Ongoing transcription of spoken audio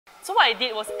So what I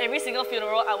did was every single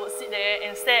funeral I would sit there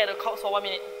and stare at the corpse for 1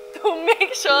 minute to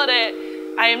make sure that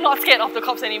I am not scared of the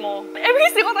corpse anymore. Every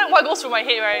single time what goes through my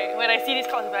head, right, when I see this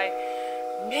corpse, I'm like,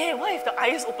 man, what if the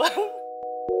eyes open?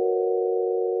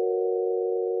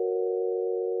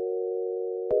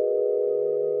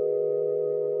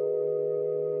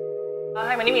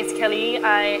 Hi, my name is Kelly.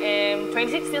 I am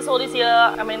 26 years old this year.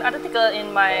 I'm an Undertaker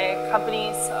in my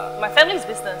company's, my family's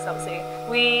business, I would say.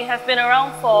 We have been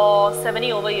around for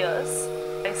 70 over years.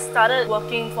 I started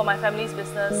working for my family's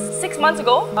business 6 months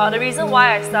ago. The reason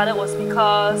why I started was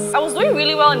because I was doing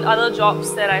really well in other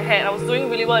jobs that I had. I was doing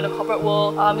really well in the corporate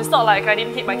world. It's not like I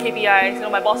didn't hit my KPIs. You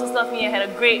know, my bosses loved me. I had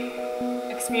a great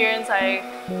experience. I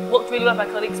worked really well with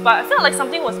my colleagues, but I felt like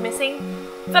something was missing.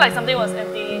 I felt like something was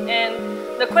empty.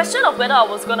 And the question of whether I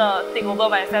was gonna take over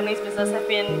my family's business have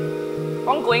been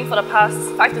ongoing for the past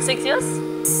 5 to 6 years.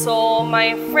 So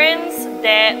my friend's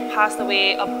dad passed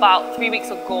away about 3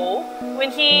 weeks ago. When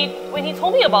he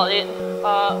told me about it,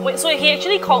 so he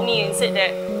actually called me and said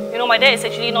that, you know, my dad is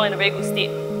actually not in a very good state.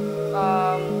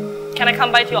 Can I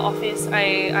come by to your office?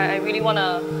 I really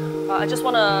wanna, I just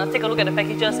wanna take a look at the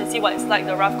packages and see what it's like,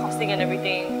 the rough costing and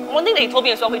everything. One thing that he told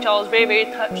me as well, which I was very, very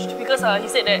touched, because he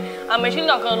said that I'm actually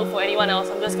not gonna look for anyone else.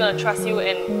 I'm just gonna trust you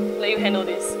and let you handle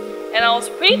this. And I was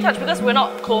pretty touched because we're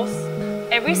not close.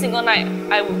 Every single night,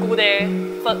 I would go there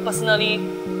personally,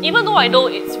 even though I know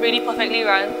it's really perfectly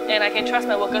run and I can trust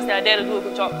my workers that are there to do a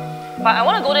good job. But I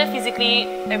want to go there physically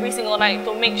every single night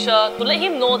to make sure, to let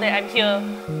him know that I'm here.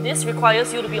 This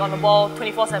requires you to be on the ball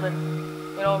 24/7.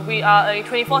 You know, we are a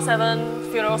 24/7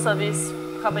 funeral service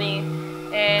company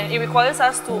and it requires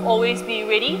us to always be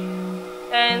ready.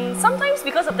 And sometimes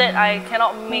because of that, I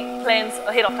cannot make plans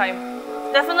ahead of time.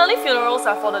 Definitely funerals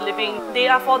are for the living. They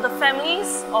are for the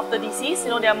families of the deceased.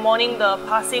 You know, they are mourning the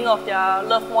passing of their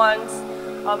loved ones.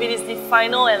 It is the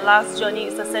final and last journey,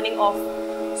 it's the sending off.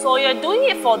 So you're doing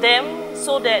it for them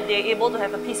so that they're able to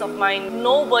have a peace of mind.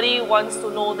 Nobody wants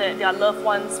to know that their loved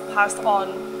ones passed on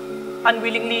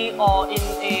unwillingly or in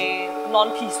a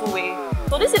non-peaceful way.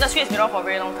 So this industry has been around for a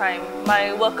very long time.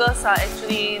 My workers are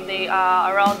actually, they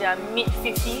are around their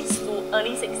mid-50s to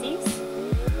early 60s.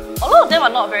 A lot of them are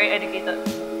not very educated.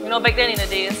 You know, back then in the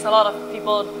days, a lot of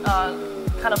people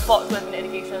can't afford to have an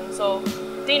education. So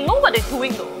they know what they're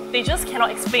doing though. They just cannot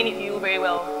explain it to you very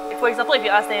well. For example, if you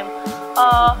ask them,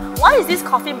 why is this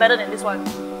coffin better than this one?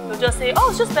 They'll just say, oh,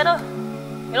 it's just better.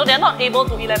 You know, they're not able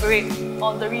to elaborate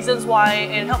on the reasons why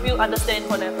and help you understand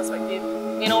from their perspective.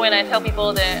 You know, when I tell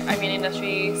people that I'm in the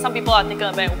industry, some people are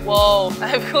taken aback. Whoa, I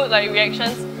have good like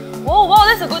reactions. Whoa, wow,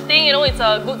 that's a good thing. You know, it's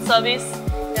a good service.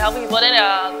 They're helping people. Then there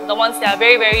are the ones that are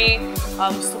very, very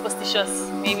superstitious,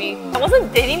 maybe. I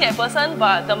wasn't dating that person,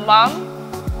 but the mom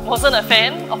wasn't a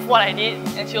fan of what I did,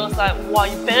 and she was like, wow,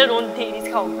 you better don't date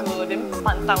this kind of girl, damn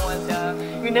pantang ones, yeah.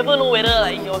 You never know whether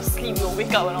like in your sleep you'll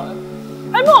wake up or not.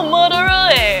 I'm not a murderer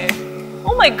eh!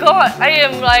 Oh my god, I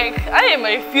am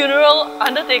a funeral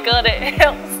undertaker that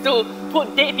helps to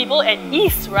put dead people at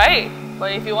ease, right?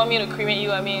 But if you want me to cremate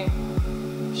you, I mean,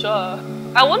 sure.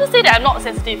 I wouldn't say that I'm not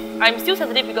sensitive. I'm still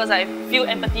sensitive because I feel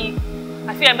empathy.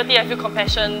 I feel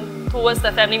compassion towards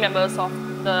the family members of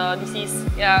the deceased,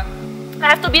 yeah. I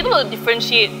have to be able to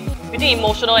differentiate between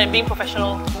emotional and being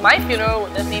professional. My funeral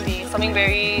would definitely be something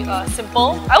very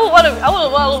simple. I would want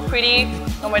to look pretty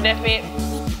on my deathbed.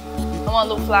 I want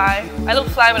to look fly. I look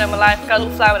fly when I'm alive. I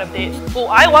look fly when I'm dead. So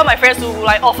I want my friends to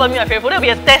like offer me my favorite food. There'll be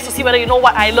a test to see whether you know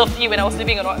what I loved to eat when I was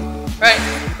living or not. Right?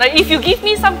 Like if you give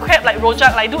me some crap like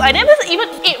rojak, like dude, I never even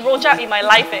ate rojak in my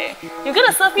life eh. You're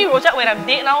gonna serve me rojak when I'm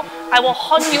dead now, I will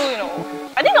haunt you, you know.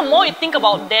 I think the more you think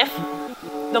about death,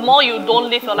 the more you don't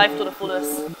live your life to the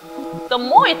fullest. The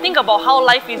more you think about how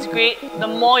life is great, the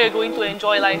more you're going to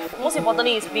enjoy life. Most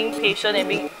importantly is being patient and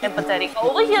being empathetic.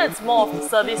 Over here, it's more of the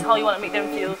service, how you want to make them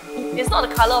feel. It's not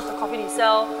the colour of the coffin you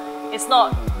sell. It's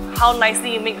not how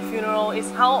nicely you make the funeral.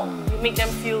 It's how you make them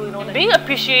feel, you know. Being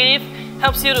appreciative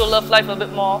helps you to love life a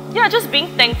bit more. Yeah, just being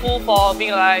thankful for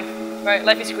being alive, right?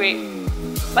 Life is great.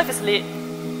 Life is lit.